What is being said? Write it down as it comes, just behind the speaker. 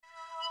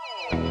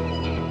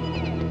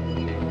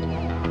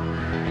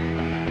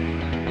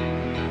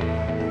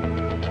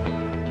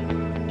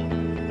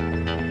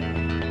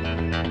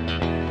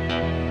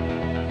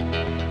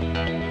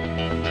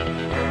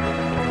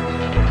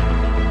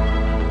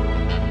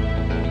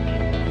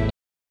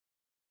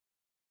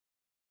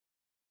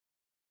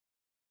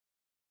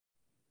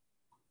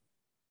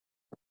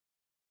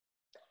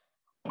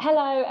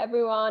Hello,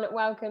 everyone.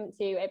 Welcome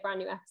to a brand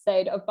new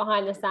episode of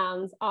Behind the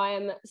Sounds. I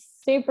am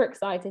super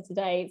excited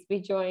today to be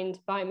joined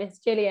by Miss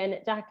Gillian.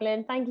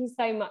 Jacqueline, thank you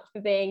so much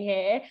for being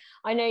here.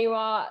 I know you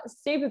are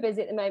super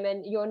busy at the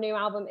moment. Your new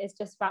album is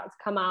just about to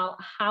come out.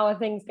 How are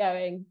things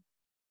going?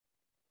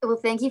 Well,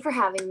 thank you for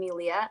having me,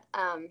 Leah.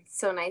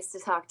 So nice to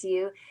talk to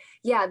you.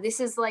 Yeah,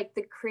 this is like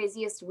the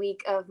craziest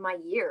week of my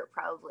year,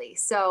 probably.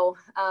 So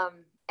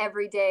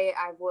every day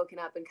I've woken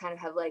up and kind of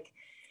have like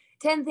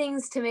 10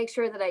 things to make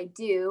sure that I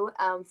do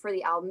for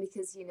the album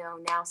because, you know,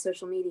 now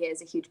social media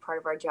is a huge part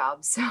of our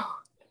job. So,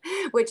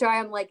 which I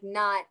am like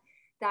not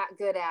that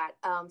good at.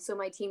 So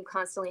my team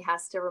constantly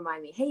has to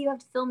remind me, hey, you have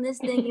to film this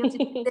thing. You have to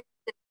do this.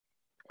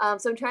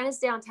 So I'm trying to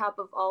stay on top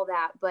of all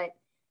that. But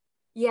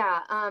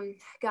yeah,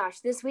 gosh,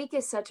 this week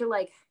is such a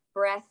like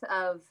breath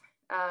of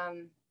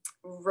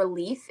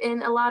relief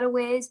in a lot of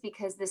ways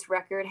because this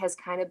record has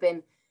kind of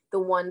been the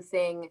one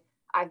thing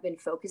I've been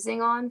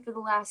focusing on for the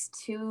last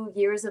 2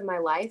 years of my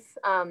life.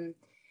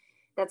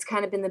 That's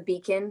kind of been the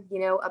beacon,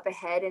 you know, up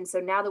ahead. And so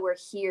now that we're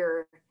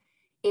here,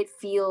 it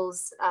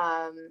feels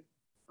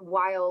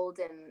wild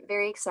and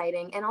very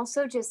exciting. And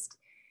also just,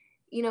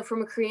 you know,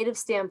 from a creative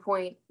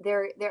standpoint,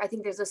 I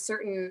think there's a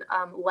certain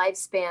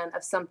lifespan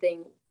of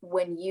something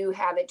when you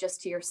have it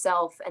just to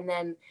yourself. And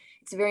then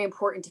it's very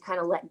important to kind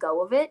of let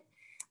go of it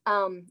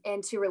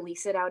and to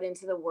release it out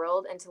into the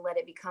world and to let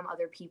it become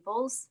other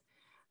people's.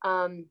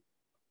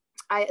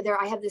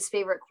 I have this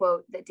favorite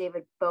quote that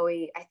David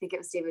Bowie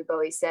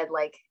said,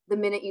 like, the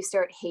minute you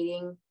start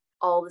hating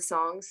all the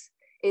songs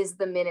is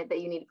the minute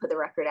that you need to put the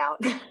record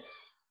out.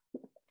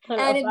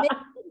 And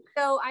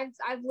so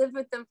I've lived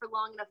with them for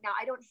long enough now.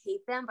 I don't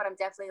hate them, but I'm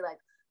definitely like,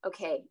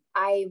 okay,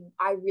 I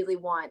really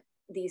want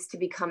these to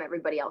become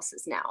everybody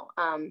else's now.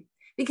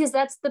 Because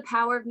that's the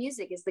power of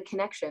music, is the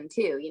connection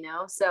too, you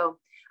know? So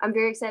I'm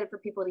very excited for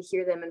people to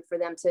hear them and for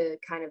them to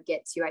kind of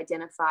get to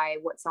identify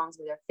what songs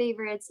are their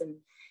favorites and,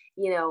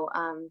 you know,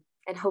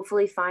 and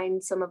hopefully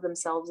find some of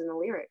themselves in the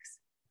lyrics.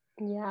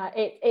 Yeah,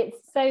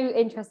 it's so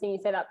interesting you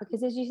say that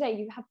because, as you say,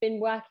 you have been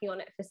working on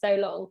it for so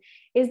long.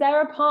 Is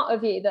there a part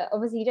of you that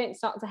obviously you don't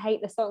start to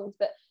hate the songs,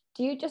 but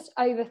do you just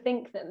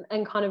overthink them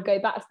and kind of go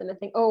back to them and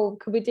think, oh,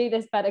 could we do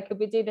this better? Could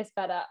we do this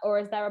better? Or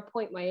is there a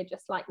point where you're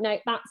just like, no,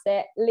 that's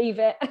it, leave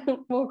it,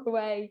 walk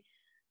away?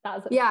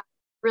 Yeah,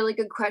 really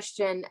good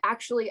question.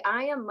 Actually,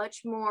 I am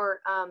much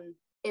more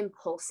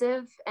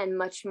impulsive and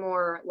much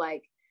more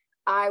like,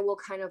 I will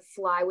kind of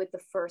fly with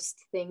the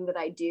first thing that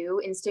I do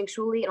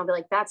instinctually. And I'll be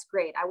like, that's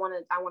great. I want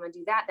to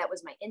do that. That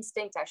was my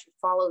instinct. I should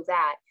follow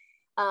that.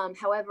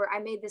 However, I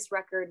made this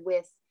record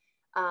with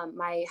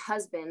my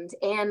husband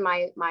and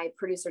my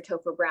producer,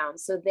 Topher Brown.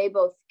 So they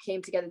both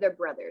came together. They're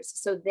brothers.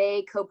 So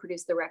they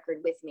co-produced the record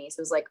with me. So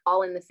it was like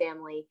all in the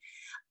family.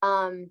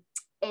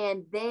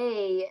 And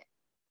they,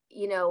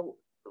 you know,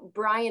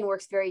 Brian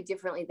works very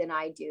differently than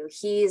I do.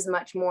 He's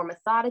much more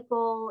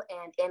methodical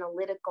and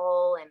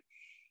analytical, and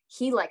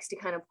he likes to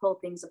kind of pull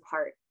things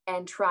apart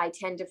and try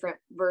 10 different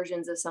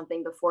versions of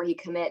something before he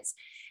commits.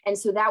 And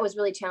so that was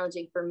really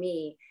challenging for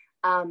me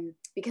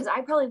because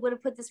I probably would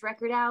have put this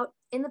record out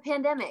in the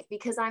pandemic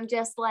because I'm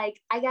just like,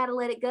 I got to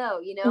let it go,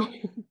 you know?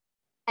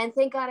 And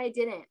thank God I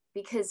didn't,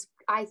 because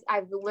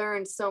I've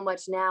learned so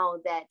much now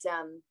that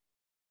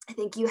I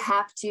think you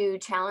have to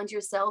challenge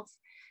yourself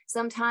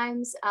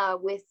sometimes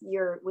with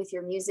your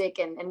music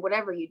and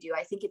whatever you do.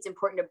 I think it's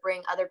important to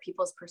bring other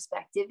people's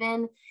perspective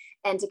in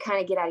and to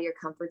kind of get out of your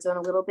comfort zone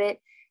a little bit.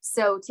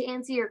 So to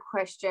answer your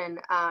question,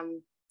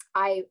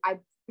 I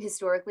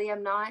historically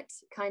am not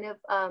kind of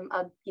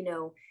you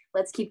know,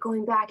 let's keep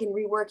going back and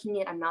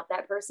reworking it. I'm not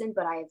that person,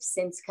 but I have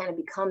since kind of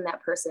become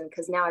that person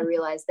because now I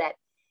realize that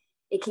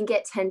it can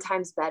get 10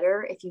 times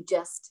better if you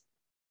just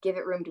give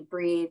it room to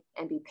breathe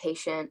and be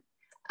patient.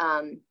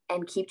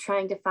 And keep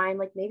trying to find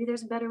like maybe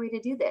there's a better way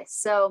to do this.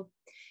 So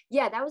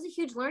yeah, that was a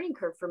huge learning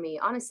curve for me,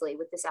 honestly,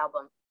 with this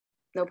album.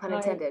 No pun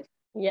intended.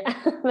 Yeah,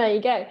 there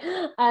you go.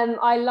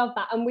 I love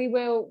that. And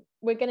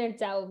we're going to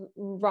delve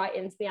right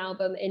into the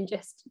album in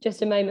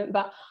just a moment.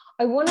 But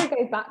I want to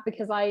go back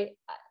because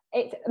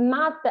it's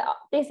mad that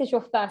this is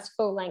your first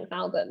full-length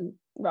album,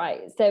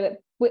 right? So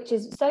which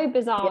is so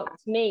bizarre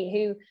to me,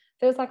 who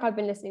feels like I've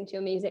been listening to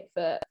your music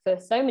for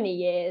so many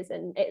years,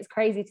 and it's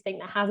crazy to think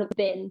there hasn't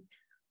been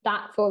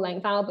that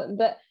full-length album.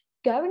 But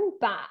going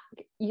back,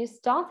 you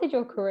started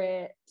your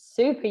career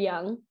super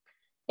young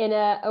in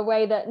a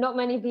way that not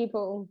many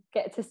people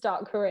get to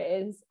start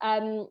careers.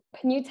 Can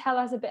you tell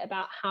us a bit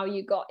about how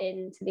you got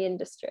into the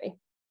industry?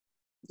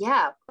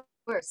 Yeah, of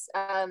course.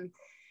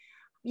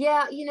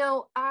 Yeah, you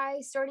know, I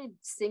started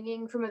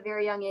singing from a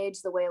very young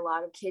age, the way a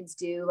lot of kids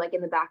do, like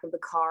in the back of the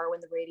car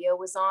when the radio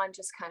was on,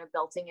 just kind of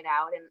belting it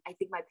out. And I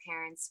think my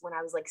parents, when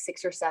I was like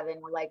 6 or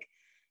 7, were like,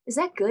 is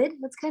that good?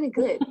 That's kind of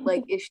good.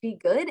 Like, is she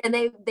good? And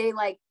they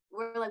like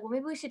were like, well,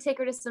 maybe we should take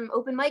her to some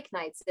open mic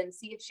nights and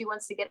see if she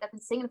wants to get up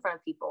and sing in front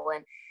of people.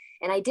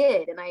 And I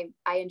did, and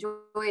I enjoyed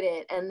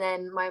it. And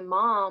then my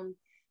mom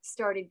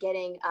started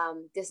getting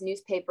this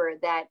newspaper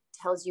that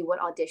tells you what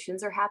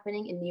auditions are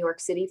happening in New York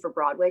City for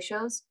Broadway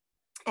shows.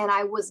 And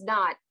I was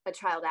not a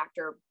child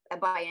actor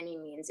by any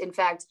means. In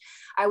fact,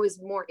 I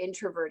was more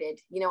introverted.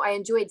 You know, I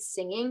enjoyed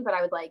singing, but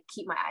I would like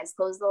keep my eyes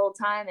closed the whole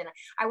time. And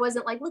I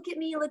wasn't like, look at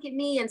me, look at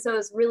me. And so it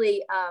was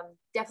really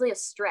definitely a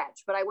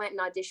stretch. But I went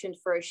and auditioned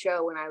for a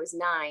show when I was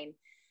 9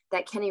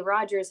 that Kenny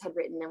Rogers had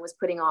written and was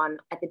putting on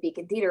at the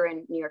Beacon Theater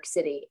in New York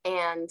City.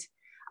 And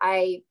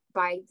I,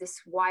 by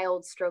this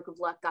wild stroke of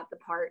luck, got the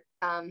part.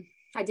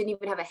 I didn't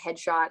even have a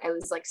headshot. I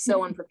was like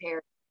so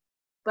unprepared.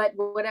 But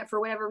for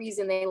whatever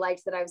reason, they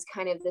liked that I was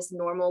kind of this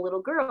normal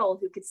little girl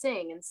who could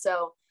sing. And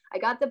so I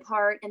got the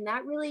part, and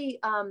that really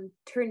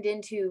turned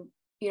into,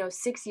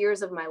 6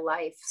 years of my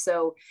life.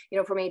 So,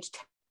 from age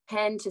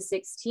 10 to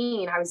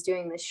 16, I was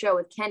doing this show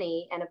with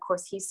Kenny. And of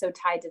course, he's so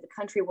tied to the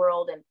country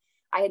world. And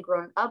I had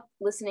grown up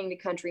listening to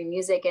country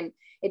music, and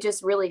it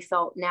just really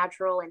felt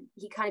natural. And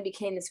he kind of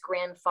became this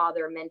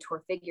grandfather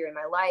mentor figure in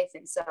my life.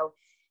 And so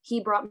he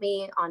brought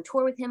me on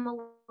tour with him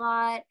a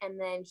lot. And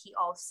then he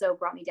also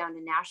brought me down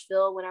to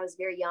Nashville when I was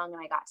very young.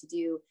 And I got to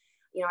do,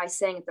 I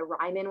sang at the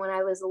Ryman when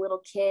I was a little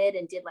kid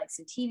and did like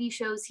some TV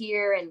shows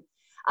here. And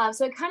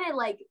so I kind of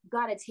like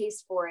got a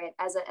taste for it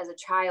as a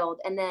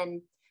child. And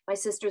then my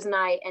sisters and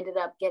I ended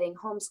up getting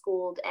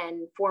homeschooled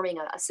and forming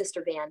a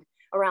sister band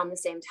around the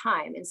same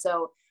time. And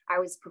so I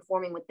was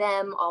performing with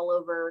them all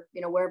over,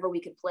 wherever we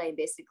could play,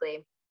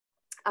 basically.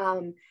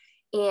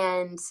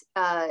 And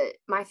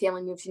my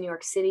family moved to New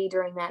York City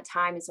during that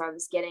time. And so I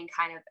was getting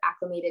kind of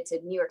acclimated to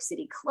New York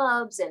City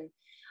clubs and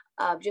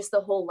just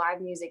the whole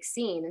live music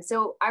scene. And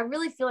so I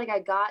really feel like I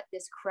got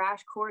this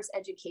crash course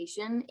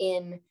education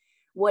in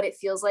what it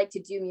feels like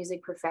to do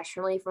music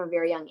professionally from a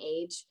very young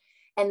age.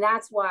 And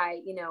that's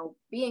why,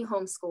 being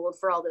homeschooled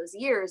for all those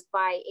years,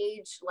 by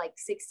age like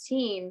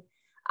 16,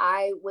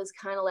 I was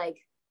kind of like,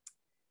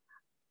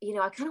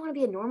 I kind of want to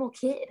be a normal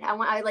kid.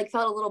 I like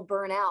felt a little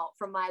burnout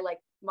from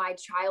my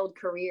child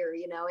career,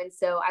 and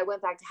so I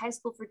went back to high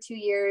school for 2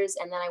 years,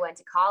 and then I went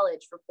to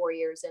college for 4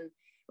 years and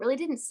really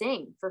didn't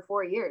sing for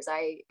 4 years.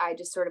 I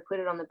just sort of put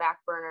it on the back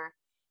burner.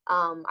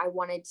 I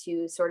wanted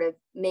to sort of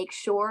make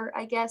sure,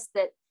 I guess,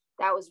 that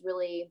was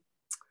really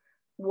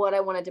what I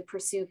wanted to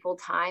pursue full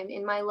time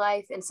in my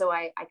life. And so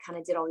I kind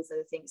of did all these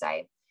other things.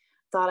 I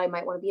thought I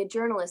might want to be a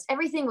journalist.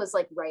 Everything was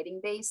like writing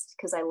based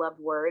because I loved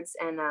words.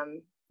 And,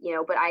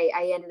 but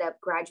I ended up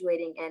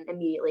graduating and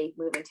immediately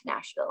moving to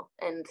Nashville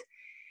and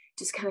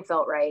just kind of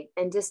felt right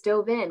and just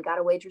dove in, got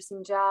a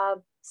waitressing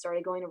job,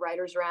 started going to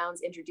writers'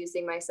 rounds,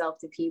 introducing myself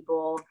to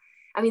people.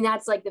 I mean,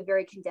 that's like the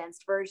very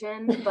condensed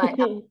version,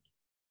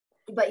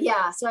 but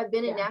yeah, so I've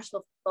been in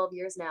Nashville for 12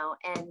 years now.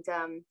 And,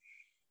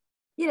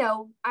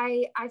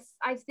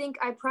 I think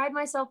I pride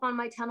myself on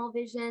my tunnel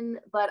vision,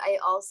 but I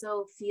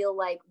also feel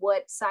like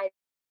what side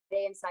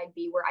A and side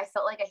B, where I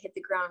felt like I hit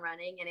the ground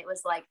running and it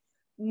was like,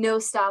 no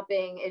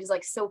stopping. It was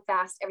like so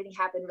fast. Everything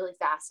happened really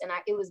fast. And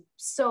it was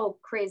so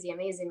crazy,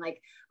 amazing, like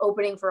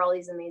opening for all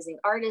these amazing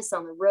artists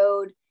on the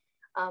road,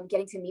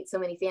 getting to meet so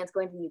many fans,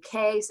 going to the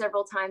UK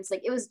several times.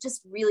 Like it was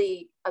just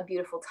really a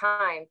beautiful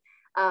time.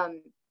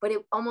 But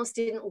it almost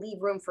didn't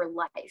leave room for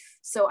life.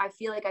 So I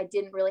feel like I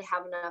didn't really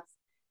have enough,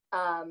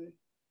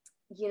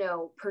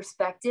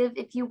 perspective,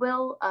 if you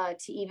will,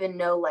 to even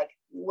know like,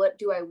 what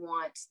do I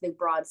want the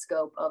broad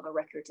scope of a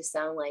record to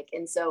sound like?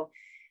 And so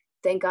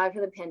thank God for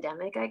the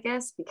pandemic, I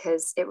guess,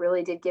 because it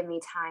really did give me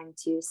time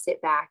to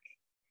sit back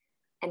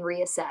and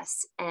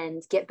reassess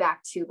and get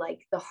back to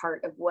like the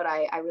heart of what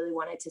I really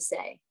wanted to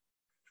say.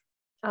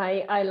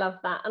 I love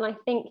that. And I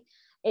think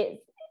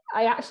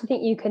I actually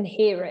think you can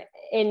hear it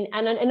in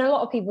a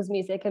lot of people's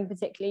music, and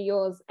particularly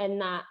yours, in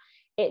that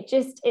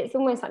it's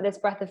almost like this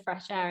breath of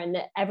fresh air, and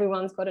that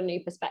everyone's got a new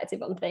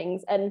perspective on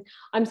things. And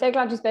I'm so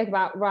glad you spoke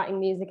about writing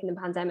music in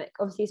the pandemic.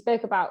 Obviously you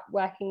spoke about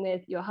working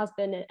with your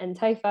husband and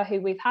Topher,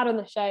 who we've had on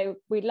the show,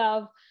 we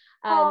love,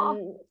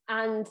 and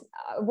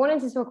I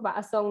wanted to talk about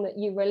a song that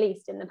you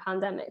released in the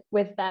pandemic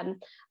with them,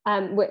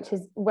 which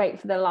is Wait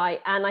for the Light.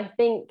 And I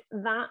think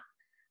that,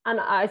 and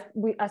I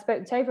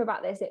spoke to Topher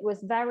about this, it was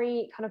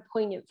very kind of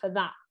poignant for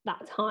that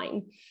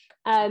time.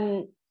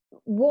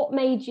 What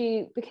made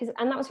you,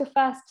 and that was your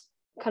first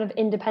kind of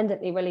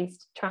independently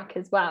released track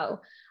as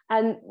well,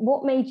 and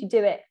what made you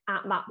do it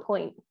at that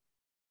point?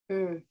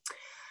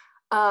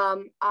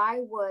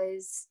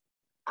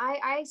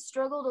 I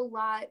struggled a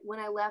lot when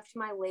I left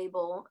my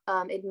label.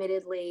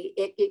 Admittedly,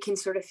 it can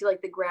sort of feel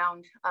like the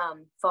ground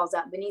falls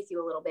out beneath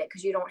you a little bit,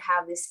 because you don't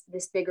have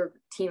this bigger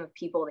team of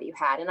people that you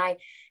had. And I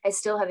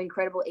still have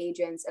incredible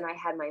agents, and I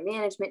had my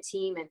management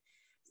team, and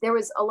there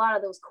was a lot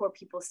of those core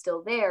people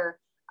still there.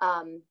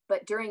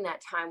 But during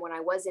that time when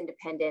I was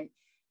independent,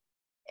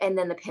 and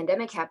then the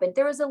pandemic happened,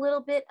 there was a little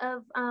bit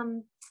of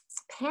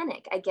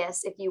panic, I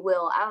guess, if you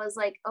will. I was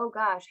like, oh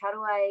gosh, how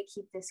do I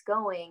keep this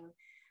going?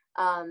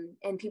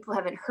 And people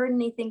haven't heard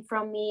anything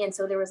from me. And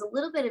so there was a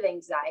little bit of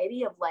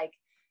anxiety of like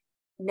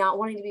not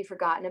wanting to be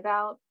forgotten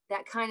about.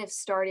 That kind of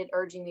started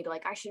urging me to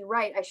like, I should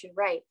write.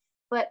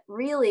 But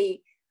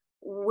really,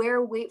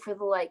 where Wait for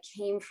the Light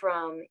came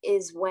from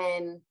is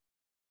when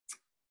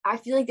I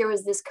feel like there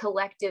was this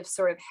collective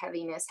sort of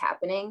heaviness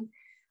happening.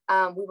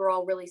 we were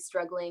all really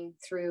struggling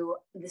through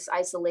this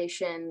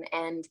isolation,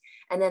 and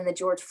then the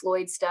George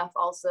Floyd stuff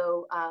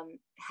also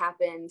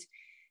happened.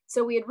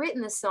 So we had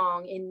written the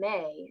song in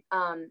May,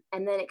 and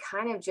then it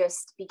kind of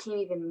just became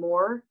even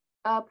more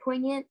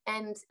poignant,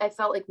 and I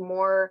felt like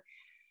more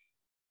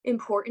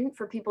important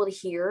for people to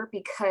hear,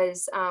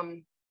 because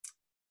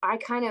I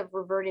kind of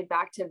reverted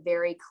back to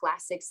very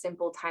classic,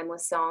 simple,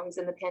 timeless songs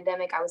in the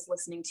pandemic. I was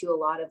listening to a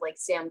lot of like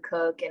Sam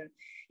Cooke, and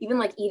even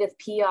like Edith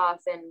Piaf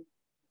and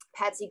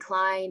Patsy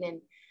Cline and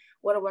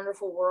What a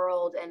Wonderful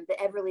World and the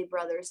Everly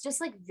Brothers,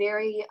 just like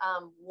very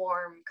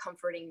warm,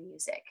 comforting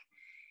music.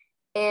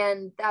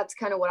 And that's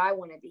kind of what I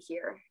wanted to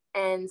hear.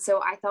 And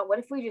so I thought, what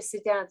if we just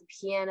sit down at the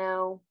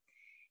piano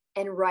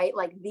and write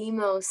like the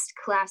most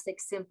classic,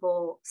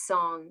 simple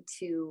song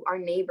to our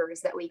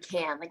neighbors that we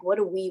can? Like, what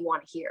do we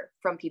want to hear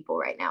from people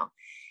right now?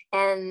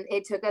 And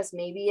it took us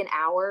maybe an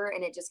hour,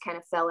 and it just kind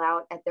of fell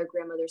out at their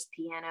grandmother's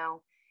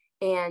piano.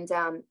 And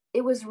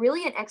it was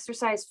really an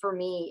exercise for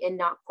me in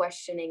not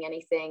questioning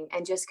anything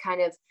and just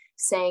kind of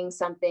saying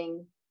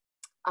something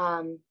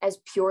as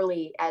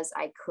purely as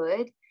I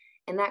could.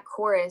 And that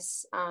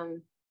chorus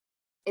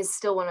is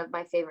still one of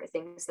my favorite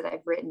things that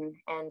I've written.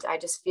 And I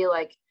just feel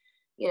like,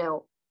 you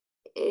know,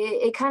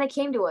 it kind of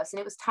came to us, and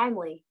it was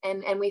timely,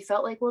 and we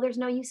felt like, well, there's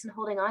no use in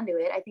holding on to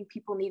it. I think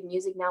people need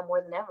music now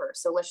more than ever,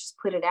 so let's just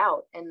put it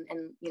out and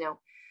you know,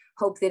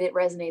 hope that it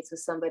resonates with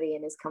somebody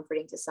and is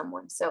comforting to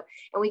someone. So,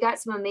 and we got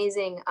some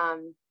amazing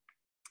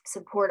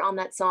support on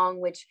that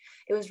song, which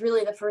it was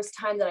really the first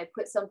time that I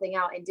put something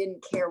out and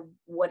didn't care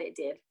what it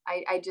did.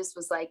 I just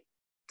was like,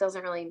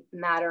 doesn't really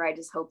matter, I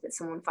just hope that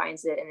someone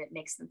finds it and it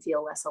makes them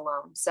feel less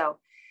alone. So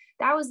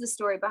that was the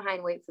story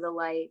behind Wait for the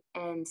Light.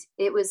 And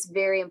it was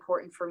very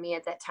important for me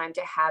at that time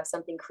to have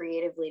something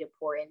creatively to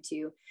pour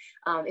into.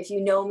 If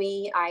you know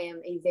me, I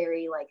am a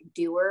very like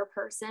doer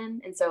person.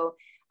 And so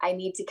I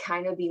need to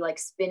kind of be like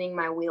spinning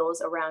my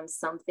wheels around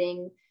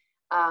something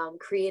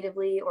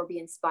creatively, or be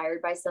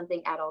inspired by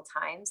something at all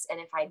times. And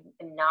if I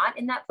am not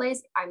in that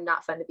place, I'm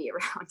not fun to be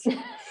around.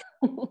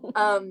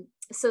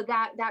 So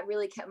that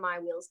really kept my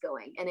wheels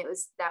going, and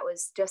that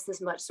was just as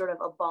much sort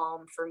of a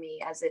balm for me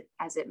as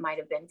it might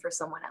have been for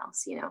someone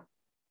else, you know.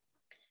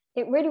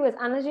 It really was.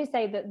 And as you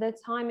say, that the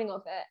timing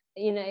of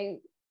it, you know,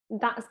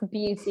 that's the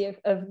beauty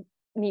of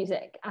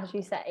music, as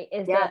you say,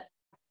 is that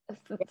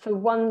for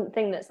one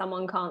thing that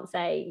someone can't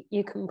say,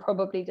 you can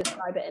probably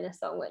describe it in a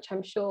song, which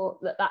I'm sure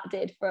that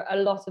did for a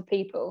lot of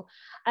people.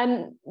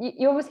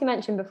 You obviously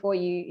mentioned before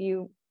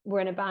you were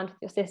in a band with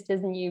your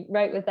sisters, and you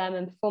wrote with them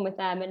and performed with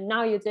them, and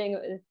now you're doing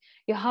it with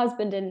your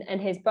husband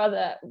and his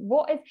brother.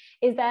 What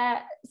is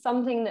there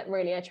something that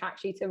really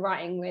attracts you to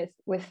writing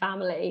with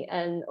family,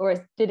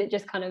 did it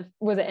just kind of,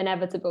 was it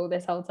inevitable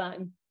this whole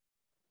time?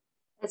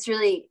 That's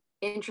really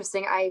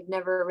interesting. I've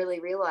never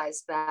really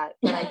realized that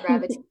I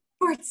gravitate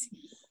towards.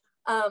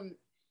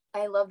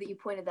 I love that you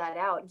pointed that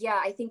out.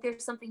 Yeah, I think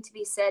there's something to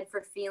be said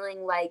for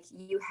feeling like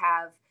you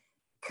have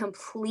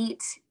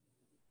complete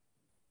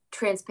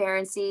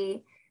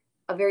transparency,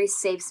 a very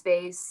safe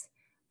space,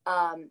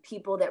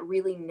 people that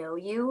really know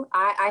you.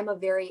 I'm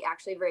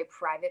actually a very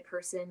private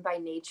person by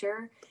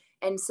nature.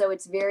 And so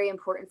it's very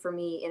important for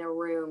me in a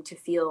room to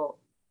feel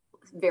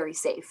very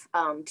safe,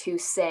 to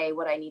say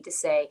what I need to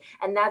say.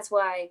 And that's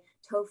why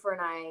Topher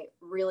and I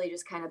really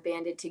just kind of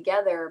banded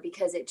together,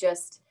 because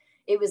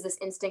it was this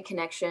instant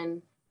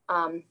connection,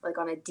 like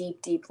on a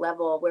deep, deep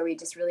level, where we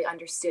just really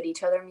understood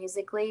each other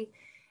musically.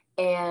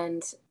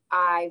 And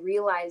I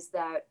realized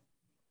that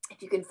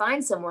if you can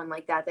find someone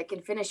like that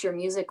can finish your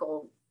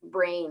musical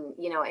brain,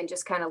 you know, and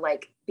just kind of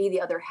like be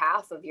the other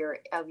half of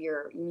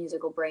your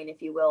musical brain,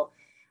 if you will,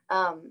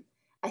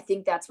 I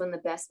think that's when the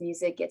best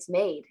music gets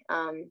made.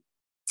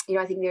 You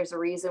know, I think there's a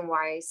reason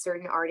why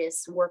certain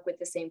artists work with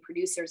the same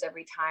producers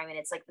every time, and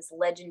it's like this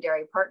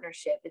legendary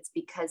partnership. It's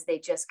because they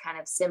just kind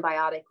of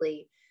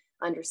symbiotically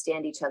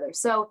understand each other.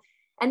 So,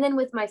 and then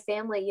with my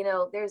family, you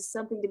know, there's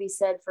something to be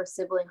said for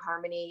sibling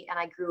harmony. And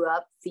I grew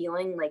up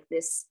feeling like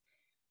this,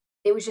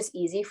 it was just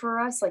easy for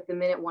us. Like the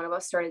minute one of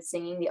us started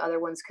singing, the other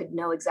ones could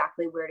know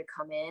exactly where to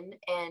come in.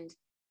 And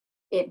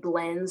it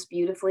blends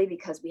beautifully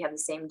because we have the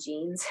same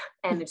genes,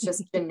 and it's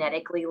just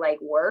genetically like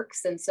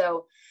works. And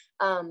so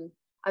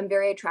I'm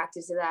very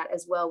attracted to that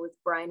as well with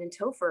Brian and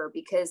Topher,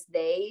 because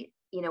they,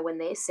 you know, when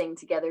they sing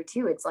together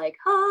too, it's like,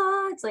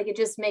 it's like, it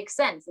just makes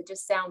sense. It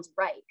just sounds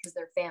right because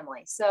they're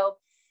family. So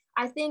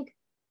I think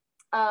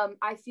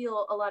I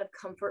feel a lot of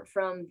comfort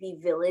from the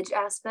village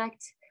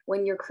aspect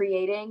when you're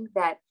creating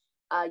that.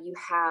 You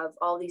have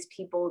all these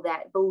people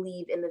that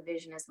believe in the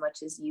vision as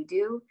much as you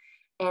do.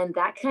 And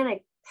that kind of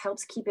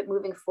helps keep it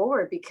moving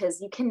forward,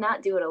 because you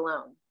cannot do it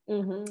alone.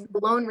 Mm-hmm. The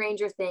Lone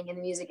Ranger thing in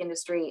the music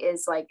industry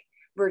is like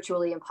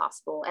virtually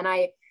impossible. And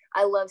I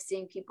love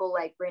seeing people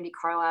like Brandi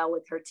Carlile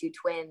with her two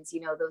twins. You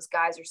know, those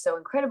guys are so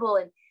incredible,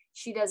 and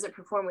she doesn't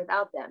perform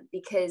without them,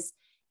 because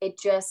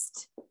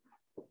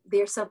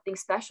there's something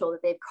special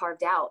that they've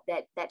carved out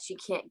that she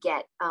can't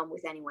get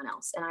with anyone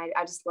else. And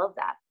I just love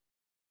that.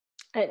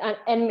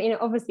 And you know,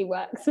 obviously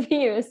works for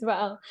you as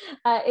well.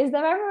 Is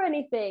there ever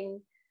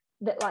anything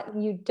that like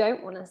you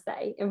don't want to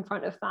say in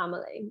front of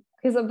family?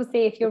 Because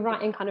obviously if you're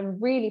writing kind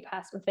of really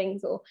personal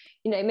things, or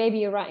maybe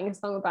you're writing a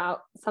song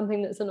about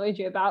something that's annoyed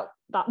you about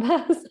that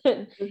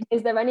person,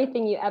 is there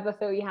anything you ever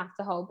feel you have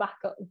to hold back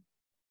on?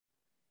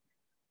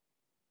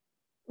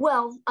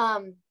 Well,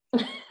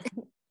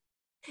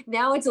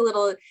 now it's a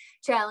little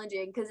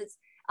challenging because it's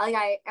like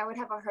I would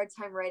have a hard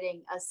time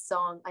writing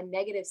a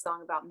negative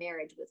song about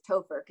marriage with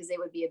Topher, because it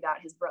would be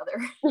about his brother.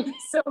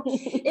 So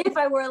if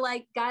I were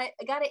like, I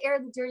gotta air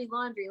the dirty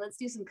laundry, let's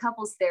do some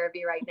couples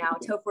therapy right now,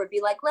 Topher would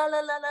be like, la la la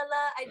la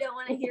la, I don't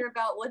want to hear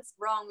about what's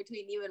wrong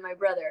between you and my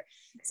brother.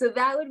 So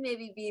that would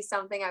maybe be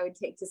something I would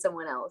take to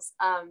someone else.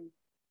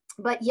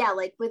 But yeah,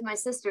 like with my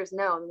sisters,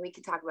 no, I mean, we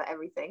could talk about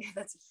everything.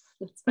 That's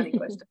a funny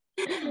question.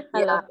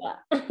 I love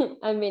that.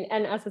 I mean,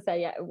 and as I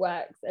say, yeah, it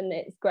works and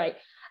it's great.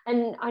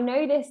 And I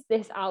know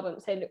this album,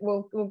 so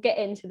we'll get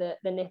into the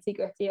nitty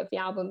gritty of the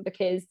album,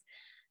 because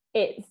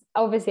it's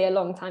obviously a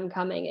long time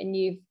coming, and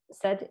you've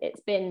said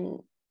it's been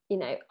in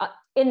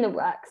the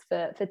works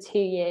for 2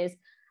 years.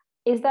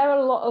 Is there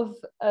a lot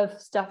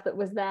of stuff that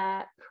was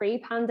there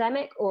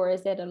pre-pandemic, or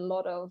is it a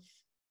lot of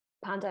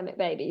pandemic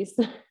babies?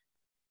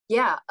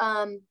 Yeah,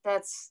 I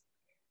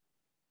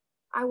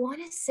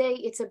want to say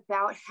it's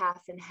about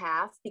half and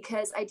half,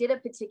 because I did a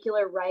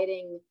particular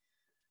writing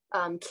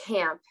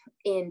camp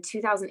in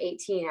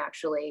 2018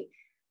 actually,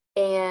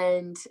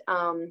 and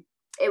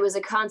it was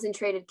a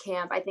concentrated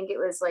camp. I think it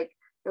was like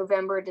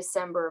November,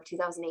 December of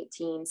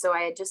 2018. So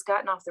I had just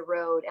gotten off the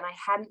road, and I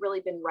hadn't really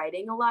been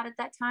writing a lot at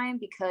that time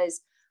because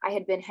I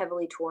had been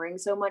heavily touring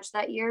so much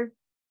that year,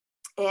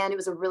 and it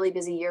was a really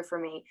busy year for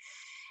me.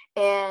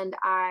 And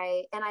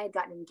I had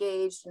gotten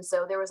engaged, and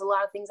so there was a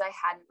lot of things I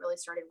hadn't really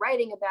started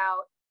writing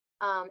about,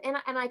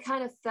 and I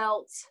kind of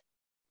felt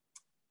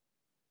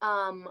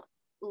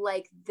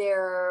like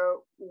there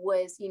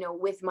was,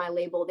 with my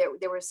label,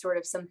 there were sort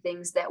of some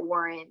things that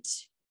weren't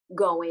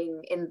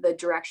going in the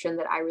direction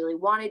that I really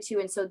wanted to.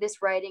 And so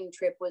this writing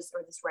camp was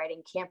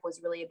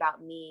really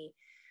about me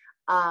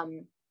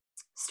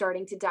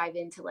starting to dive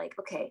into like,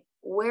 okay,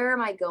 where am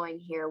I going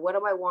here? What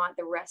do I want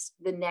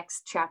the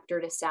next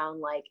chapter to sound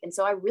like? And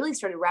so I really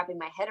started wrapping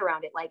my head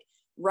around it, like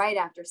right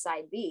after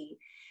side B.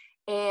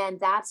 And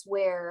that's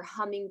where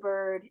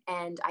Hummingbird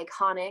and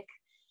Iconic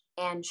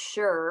and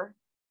Sure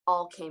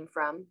all came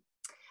from.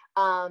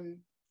 And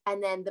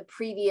then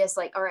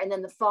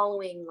the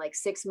following like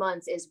 6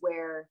 months is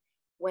where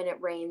When It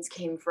Rains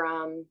came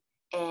from,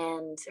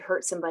 and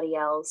Hurt Somebody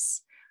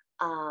Else.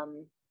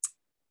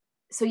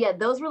 So yeah,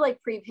 those were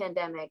like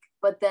pre-pandemic,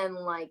 but then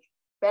like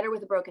Better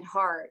with a Broken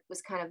Heart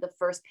was kind of the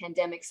first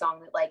pandemic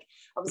song that like,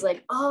 I was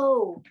like,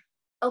 oh,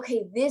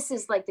 okay, this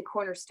is like the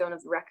cornerstone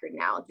of the record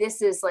now.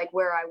 This is like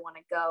where I want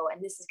to go.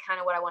 And this is kind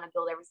of what I want to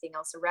build everything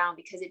else around,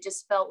 because it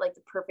just felt like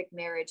the perfect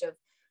marriage of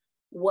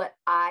what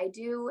I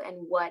do and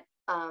what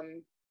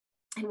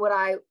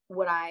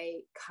I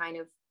kind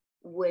of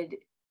would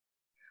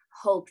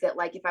hope that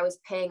like if I was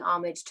paying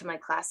homage to my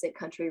classic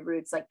country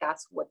roots, like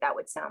that's what that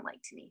would sound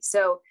like to me.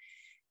 So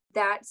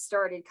that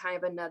started kind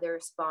of another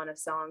spawn of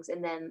songs.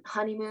 And then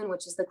Honeymoon,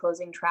 which is the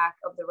closing track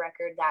of the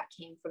record, that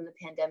came from the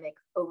pandemic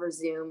over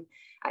Zoom.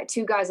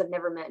 Two guys I've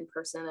never met in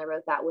person, I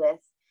wrote that with.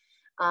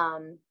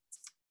 And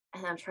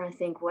I'm trying to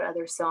think what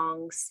other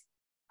songs.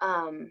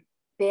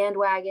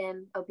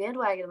 Bandwagon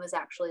was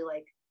actually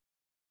like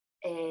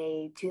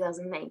a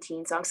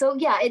 2019 song. So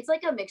yeah, it's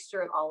like a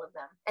mixture of all of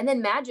them. And then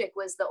Magic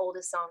was the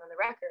oldest song on the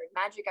record.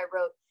 Magic I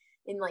wrote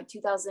in like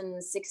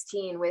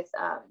 2016 with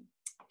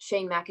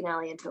Shane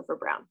McAnally and Topher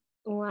Brown.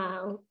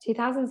 Wow,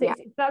 2016.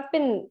 Yeah. That's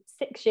been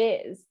 6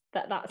 years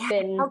that's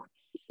been. How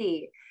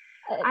crazy.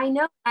 I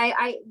know.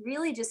 I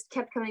really just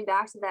kept coming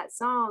back to that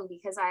song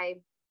because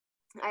I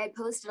had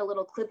posted a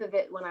little clip of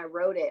it when I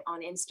wrote it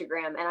on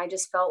Instagram, and I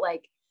just felt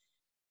like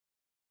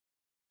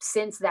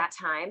since that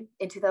time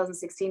in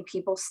 2016,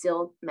 people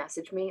still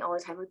message me all the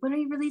time, like, when are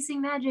you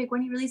releasing Magic?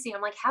 When are you releasing?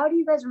 I'm like, how do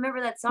you guys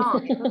remember that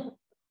song? The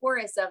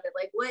chorus of it,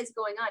 like, what is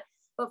going on?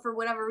 But for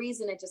whatever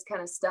reason, it just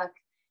kind of stuck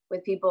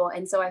with people.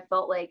 And so I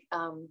felt like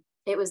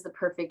it was the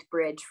perfect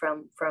bridge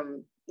from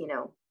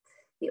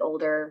the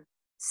older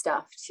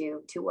stuff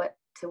to what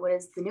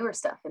is the newer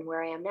stuff and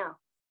where I am now.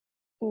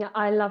 Yeah,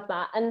 I love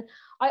that. And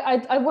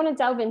I want to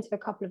delve into a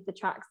couple of the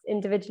tracks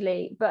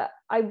individually, but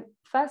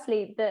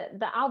firstly,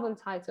 the album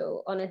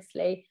title,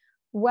 honestly,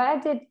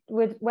 where did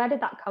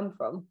that come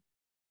from?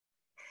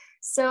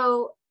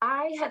 So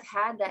I have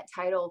had that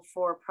title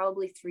for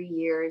probably 3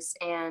 years,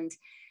 and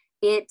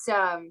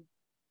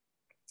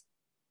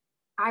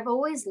I've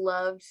always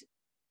loved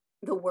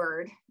the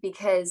word,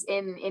 because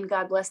in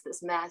God Bless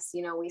This Mess,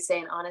 we say,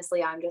 and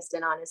honestly, I'm just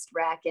an honest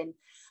wreck. And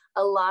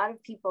a lot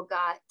of people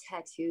got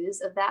tattoos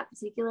of that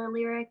particular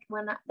lyric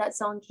when that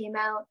song came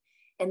out,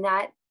 and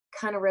that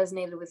kind of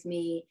resonated with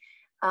me.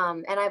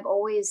 And I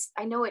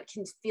know it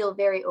can feel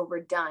very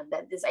overdone,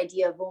 that this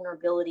idea of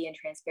vulnerability and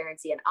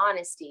transparency and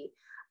honesty.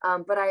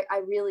 But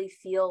I really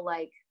feel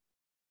like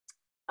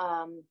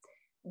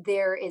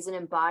there is an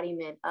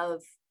embodiment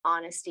of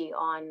honesty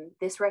on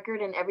this record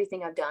and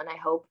everything I've done. I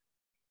hope.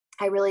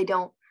 I really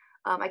don't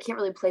I can't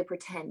really play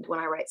pretend when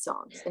I write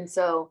songs. And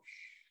so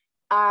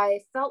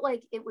I felt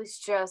like it was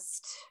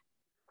just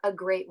a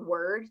great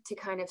word to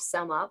kind of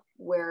sum up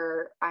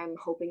where I'm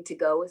hoping to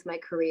go with my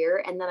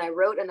career. And then I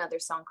wrote another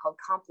song called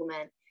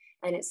Compliment,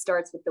 and it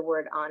starts with the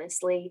word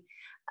honestly.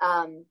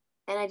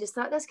 And I just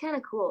thought that's kind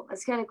of cool.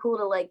 It's kind of cool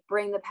to like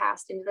bring the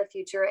past into the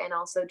future and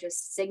also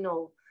just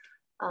signal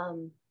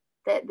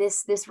that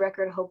this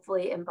record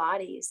hopefully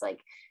embodies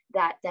like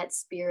that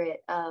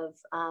spirit of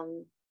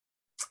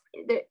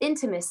the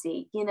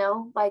intimacy, you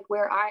know, like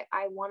where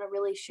I want to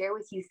really share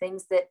with you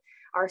things that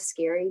are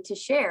scary to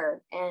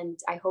share, and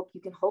I hope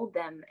you can hold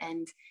them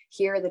and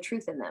hear the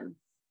truth in them.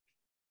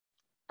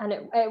 And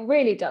it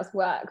really does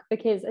work,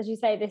 because as you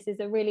say, this is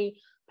a really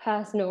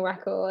personal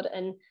record.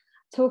 And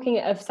talking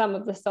of some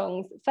of the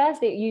songs,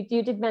 firstly, you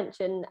did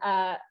mention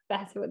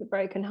Better with a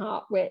Broken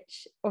Heart,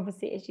 which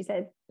obviously, as you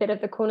said, a bit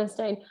of the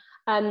cornerstone,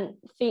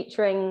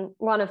 featuring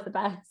one of the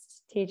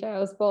best, TJ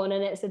Osborne,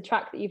 and it's a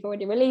track that you've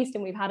already released,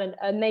 and we've had an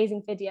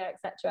amazing video,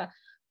 etc.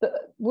 But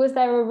was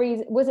there a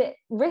reason, was it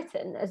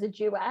written as a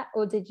duet,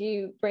 or did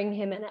you bring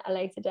him in at a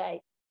later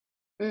date?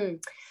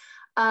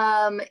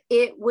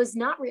 It was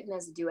not written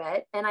as a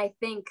duet. And I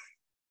think,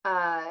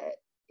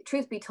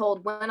 truth be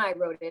told, when I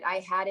wrote it, I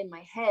had in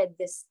my head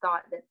this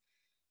thought that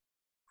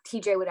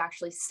TJ would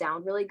actually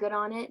sound really good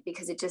on it,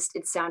 because it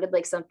sounded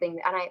like something,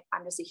 and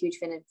I'm just a huge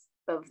fan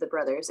of the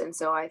brothers. And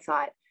so I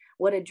thought,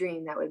 what a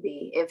dream that would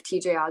be if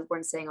TJ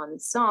Osborne sang on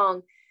this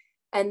song.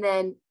 And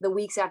then the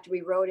weeks after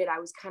we wrote it, I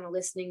was kind of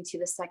listening to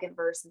the second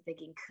verse and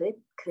thinking,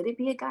 could it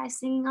be a guy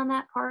singing on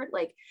that part?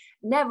 Like,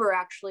 never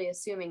actually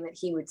assuming that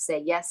he would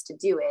say yes to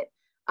do it.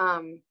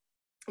 And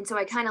so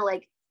I kind of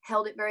like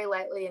held it very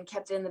lightly and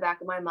kept it in the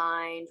back of my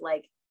mind,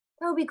 like,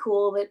 that would be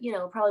cool, but you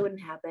know, probably wouldn't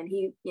happen.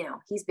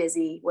 He's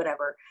busy,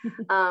 whatever.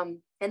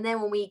 And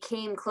then when we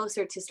came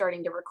closer to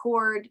starting to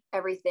record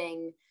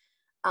everything,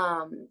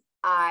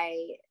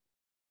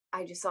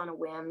 I just on a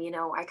whim, you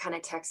know, I kind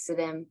of texted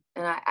him,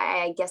 and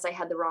I guess I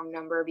had the wrong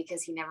number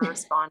because he never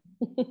responded.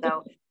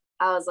 So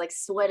I was like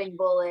sweating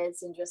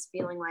bullets and just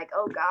feeling like,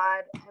 oh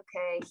God,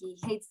 okay, he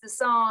hates the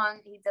song.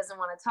 He doesn't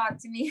want to talk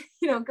to me,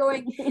 you know,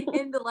 going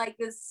into like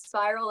this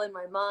spiral in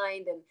my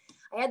mind. And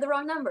I had the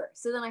wrong number.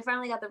 So then I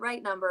finally got the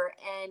right number,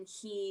 and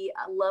he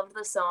loved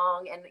the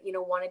song and, you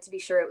know, wanted to be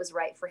sure it was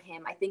right for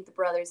him. I think the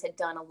brothers had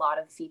done a lot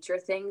of feature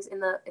things in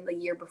the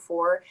year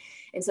before.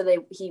 And so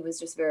he was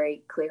just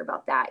very clear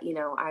about that. You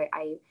know,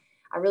 I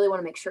really want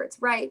to make sure it's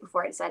right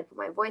before I decide to put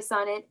my voice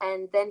on it.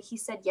 And then he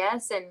said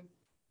yes.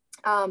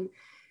 And,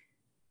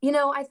 you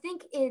know, I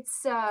think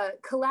it's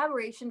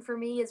collaboration for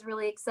me is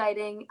really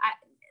exciting.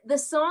 The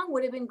song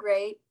would have been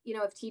great, you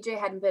know, if TJ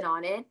hadn't been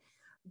on it.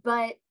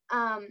 But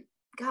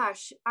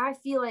gosh, I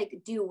feel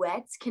like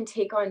duets can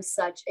take on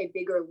such a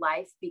bigger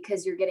life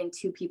because you're getting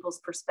two people's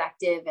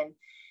perspective. And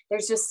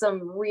there's just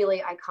some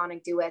really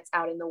iconic duets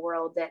out in the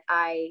world that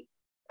I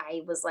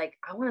was like,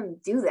 I want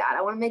to do that.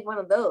 I want to make one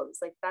of those.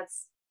 Like,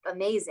 that's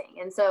amazing.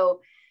 And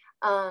so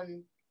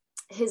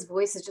his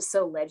voice is just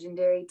so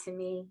legendary to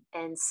me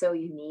and so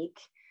unique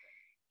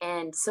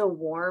and so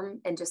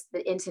warm, and just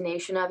the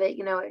intonation of it,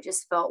 you know, it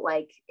just felt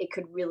like it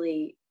could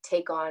really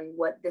take on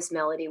what this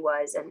melody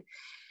was.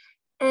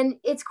 And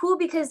it's cool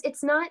because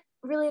it's not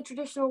really a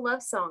traditional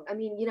love song. I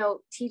mean, you know,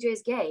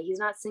 TJ's gay. He's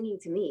not singing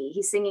to me.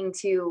 He's singing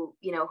to,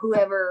 you know,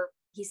 whoever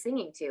he's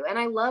singing to. And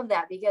I love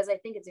that, because I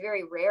think it's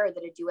very rare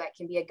that a duet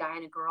can be a guy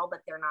and a girl,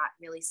 but they're not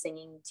really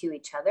singing to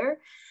each other.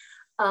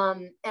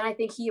 And I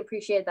think he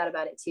appreciated that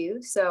about it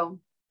too. So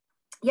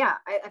yeah,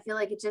 I feel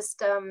like it just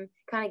kind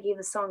of gave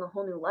the song a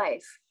whole new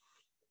life.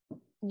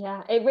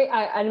 Yeah,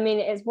 I mean,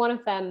 it is one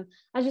of them,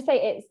 as you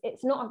say,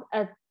 it's not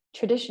a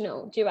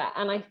traditional duet.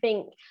 And I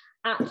think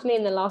actually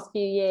in the last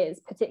few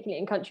years, particularly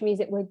in country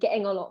music, we're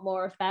getting a lot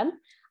more of them,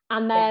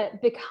 and they're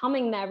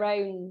becoming their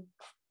own,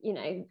 you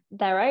know,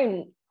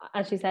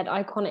 as you said,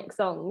 iconic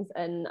songs.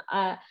 And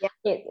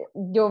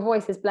your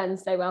voices blend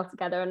so well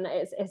together, and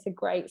it's a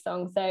great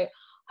song. So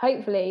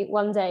hopefully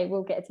one day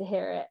we'll get to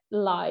hear it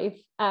live.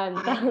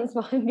 That's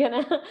what I'm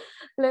gonna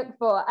look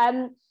for.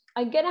 I'm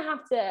gonna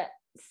have to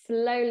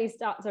slowly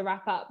start to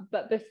wrap up,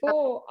 but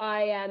before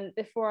I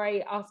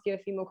ask you a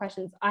few more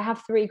questions, I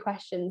have 3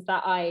 questions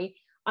that I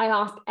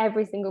ask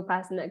every single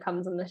person that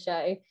comes on the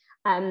show.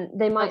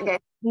 They might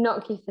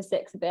knock you for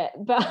 6 a bit,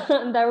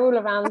 but they're all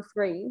around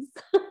 3s.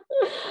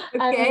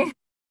 Okay.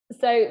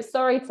 So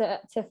sorry to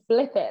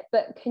flip it,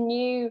 but can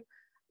you,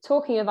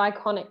 talking of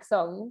iconic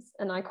songs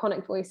and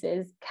iconic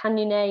voices, can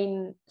you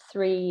name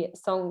 3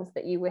 songs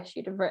that you wish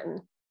you'd have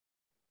written?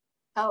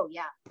 Oh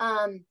yeah.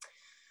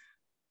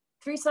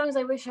 3 songs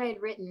I wish I had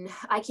written.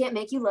 I Can't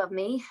Make You Love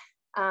Me,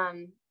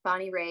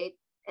 Bonnie Raitt,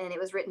 and it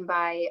was written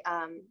by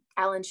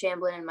Alan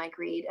Shamblin and Mike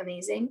Reed.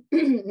 Amazing.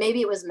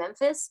 Maybe it was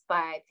Memphis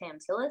by Pam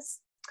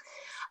Tillis.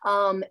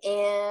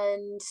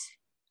 And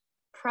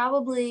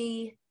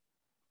probably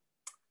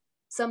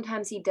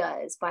Sometimes He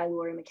Does by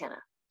Lori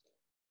McKenna.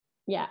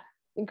 Yeah,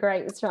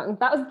 great, strong.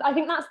 I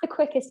think that's the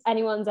quickest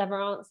anyone's ever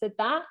answered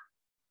that.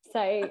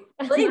 So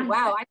really?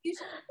 Wow, I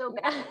usually so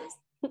bad.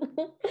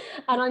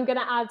 And I'm going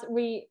to add,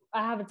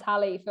 I have a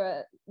tally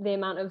for the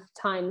amount of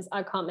times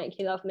I Can't Make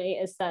You Love Me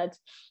is said.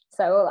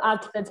 So we'll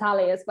add to the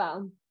tally as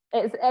well.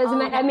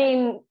 I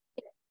mean,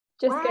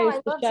 just wow, goes I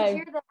to love show. to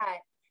hear that.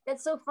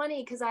 That's so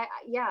funny because I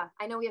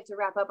know we have to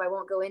wrap up. I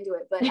won't go into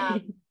it, but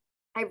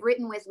I've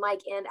written with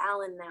Mike and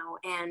Alan now,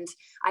 and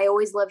I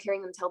always love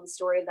hearing them tell the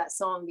story of that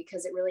song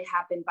because it really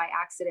happened by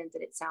accident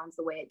that it sounds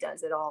the way it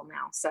does at all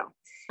now. So,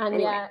 and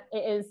anyway. Yeah,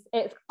 it is.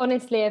 It's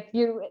honestly, if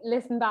you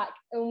listen back,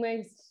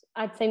 almost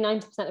I'd say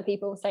 90% of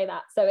people say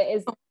that. So it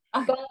is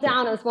gone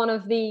down as one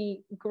of the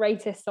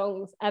greatest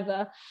songs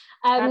ever.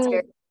 That's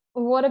good.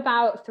 What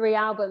about 3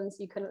 albums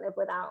you couldn't live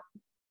without?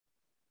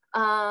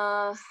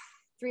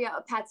 3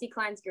 Patsy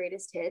Cline's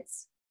Greatest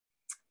Hits.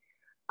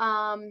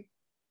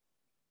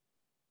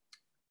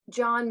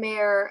 John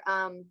Mayer,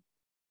 I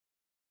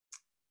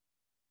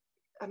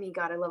mean,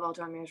 God, I love all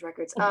John Mayer's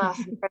records. I'm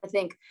trying to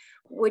think.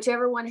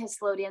 Whichever one has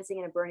Slow Dancing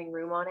in a Burning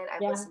Room on it,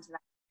 I've listened to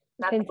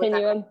that.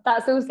 Continuum.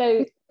 That's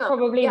also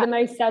probably the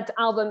most said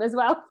album as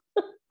well.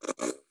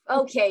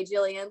 Okay,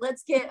 Jillian,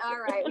 let's all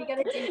right. We got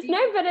to dig deep.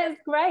 No, but it's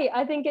great.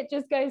 I think it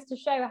just goes to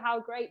show how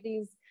great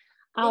these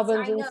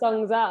albums and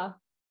songs are.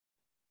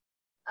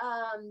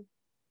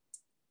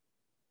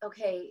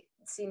 Okay,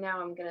 see,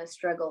 now I'm going to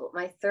struggle.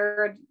 My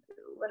third,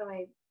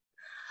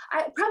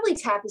 I probably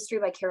Tapestry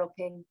by Carole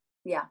King.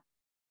 Yeah.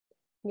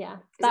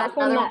 That's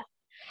one that,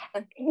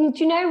 do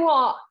you know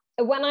what?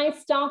 When I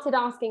started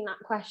asking that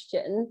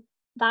question,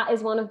 that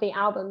is one of the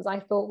albums I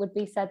thought would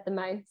be said the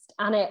most.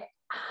 And it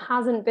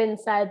hasn't been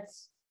said.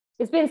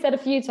 It's been said a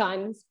few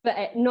times, but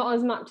not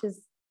as much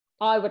as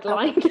I would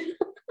like.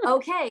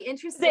 Okay,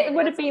 interesting. It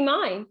would be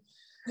mine.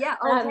 Yeah,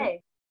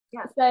 okay.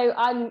 Yeah. So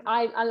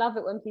I love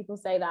it when people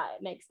say that.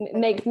 It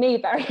makes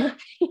me very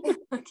happy.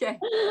 Okay.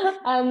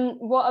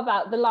 What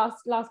about the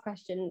last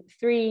question?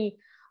 3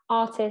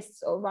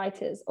 artists or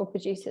writers or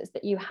producers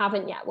that you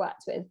haven't yet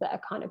worked with that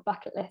are kind of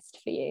bucket list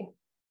for you?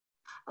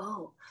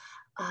 Oh,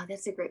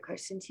 that's a great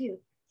question too.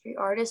 3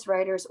 artists,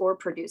 writers, or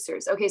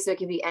producers. Okay, so it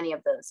can be any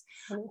of those.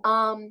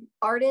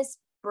 Artist,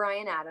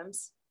 Bryan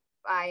Adams.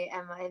 I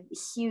am a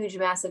huge,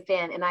 massive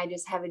fan, and I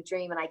just have a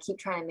dream, and I keep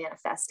trying to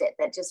manifest it,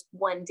 that just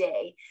one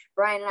day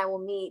Bryan and I will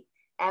meet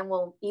and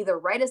we'll either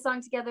write a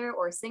song together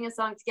or sing a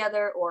song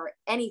together or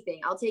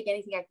anything. I'll take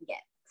anything I can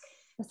get.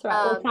 That's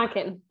right. We'll tag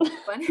him.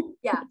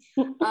 Yeah.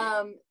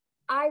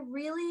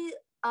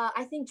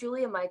 I think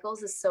Julia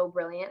Michaels is so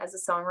brilliant as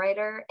a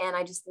songwriter, and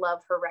I just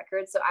love her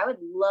records. So I would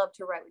love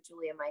to write with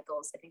Julia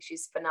Michaels. I think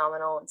she's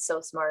phenomenal and so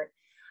smart.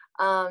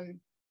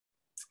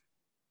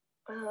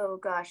 Oh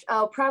gosh.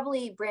 Oh,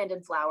 probably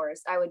Brandon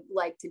Flowers. I would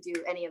like to do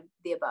any of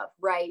the above,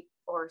 write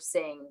or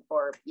sing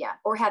or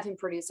have him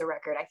produce a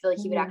record. I feel like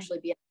he would actually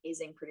be an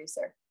amazing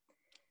producer.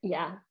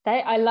 Yeah,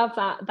 I love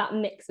that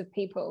mix of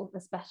people,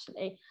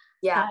 especially.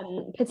 Yeah.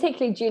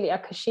 Particularly Julia,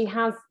 because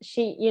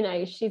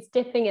she's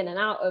dipping in and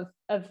out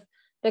of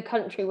the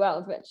country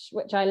world,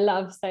 which I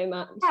love so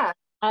much. Yeah.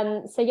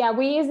 So yeah,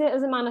 we use it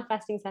as a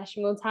manifesting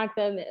session. We'll tag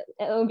them.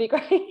 It'll be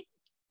great.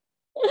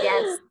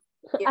 Yes.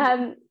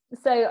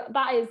 So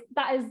that is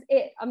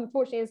it.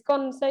 Unfortunately, it's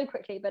gone so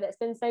quickly, but it's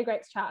been so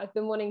great to chat. I've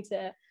been wanting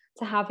to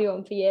have you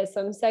on for years,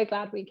 so I'm so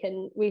glad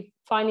we've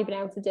finally been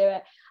able to do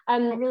it.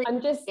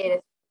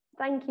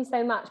 Thank you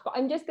so much. But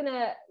I'm just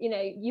gonna,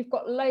 you've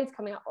got loads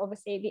coming up.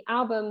 Obviously, the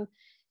album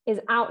is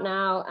out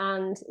now,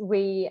 and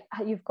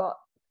you've got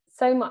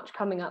so much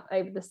coming up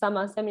over the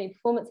summer. So many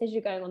performances.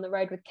 You're going on the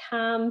road with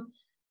Cam.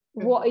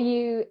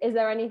 Mm-hmm. Is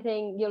there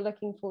anything you're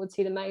looking forward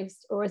to the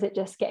most, or is it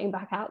just getting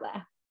back out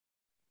there?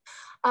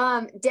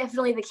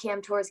 Definitely the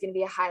Cam tour is going to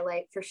be a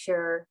highlight for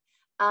sure.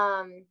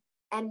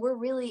 And we're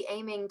really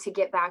aiming to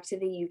get back to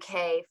the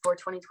UK for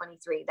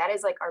 2023. That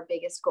is like our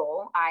biggest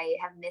goal. I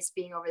have missed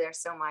being over there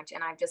so much,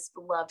 and I've just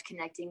loved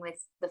connecting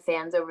with the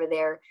fans over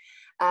there.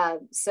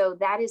 So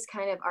that is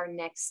kind of our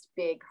next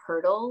big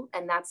hurdle.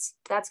 And that's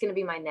going to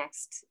be my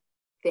next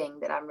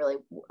thing that I'm really,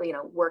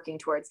 working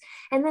towards.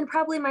 And then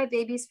probably my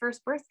baby's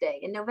first birthday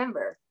in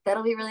November.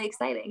 That'll be really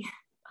exciting.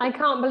 I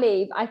can't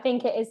believe, I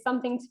think it is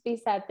something to be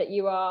said that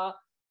you are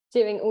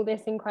doing all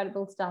this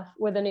incredible stuff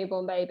with a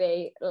newborn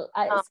baby.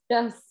 It's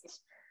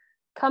just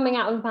coming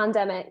out of the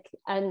pandemic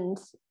and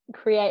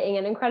creating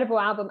an incredible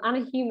album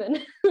and a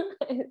human.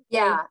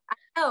 Yeah, I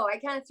know. I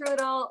kind of threw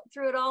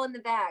it all in the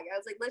bag. I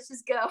was like, let's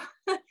just go.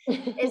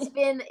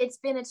 It's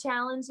been a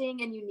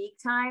challenging and unique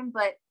time,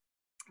 but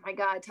my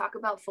God, talk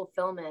about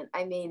fulfillment.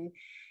 I mean,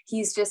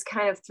 he's just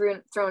kind of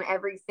thrown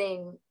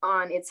everything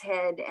on its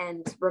head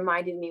and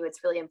reminded me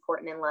what's really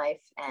important in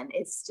life. And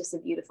it's just a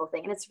beautiful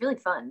thing. And it's really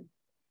fun.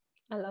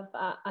 I love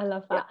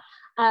that.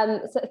 Yeah.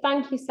 So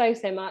thank you so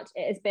much.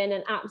 It has been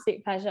an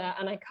absolute pleasure.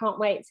 And I can't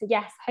wait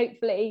to,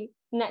 hopefully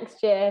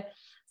next year,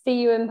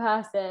 see you in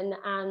person,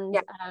 and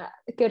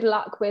good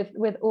luck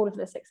with all of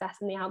the success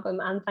in the album.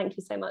 And thank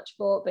you so much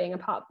for being a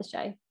part of the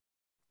show.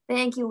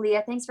 Thank you,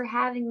 Leah. Thanks for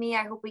having me.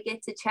 I hope we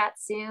get to chat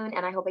soon,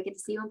 and I hope I get to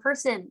see you in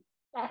person.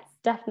 Yes,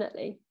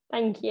 definitely.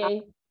 Thank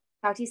you.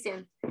 Talk to you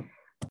soon.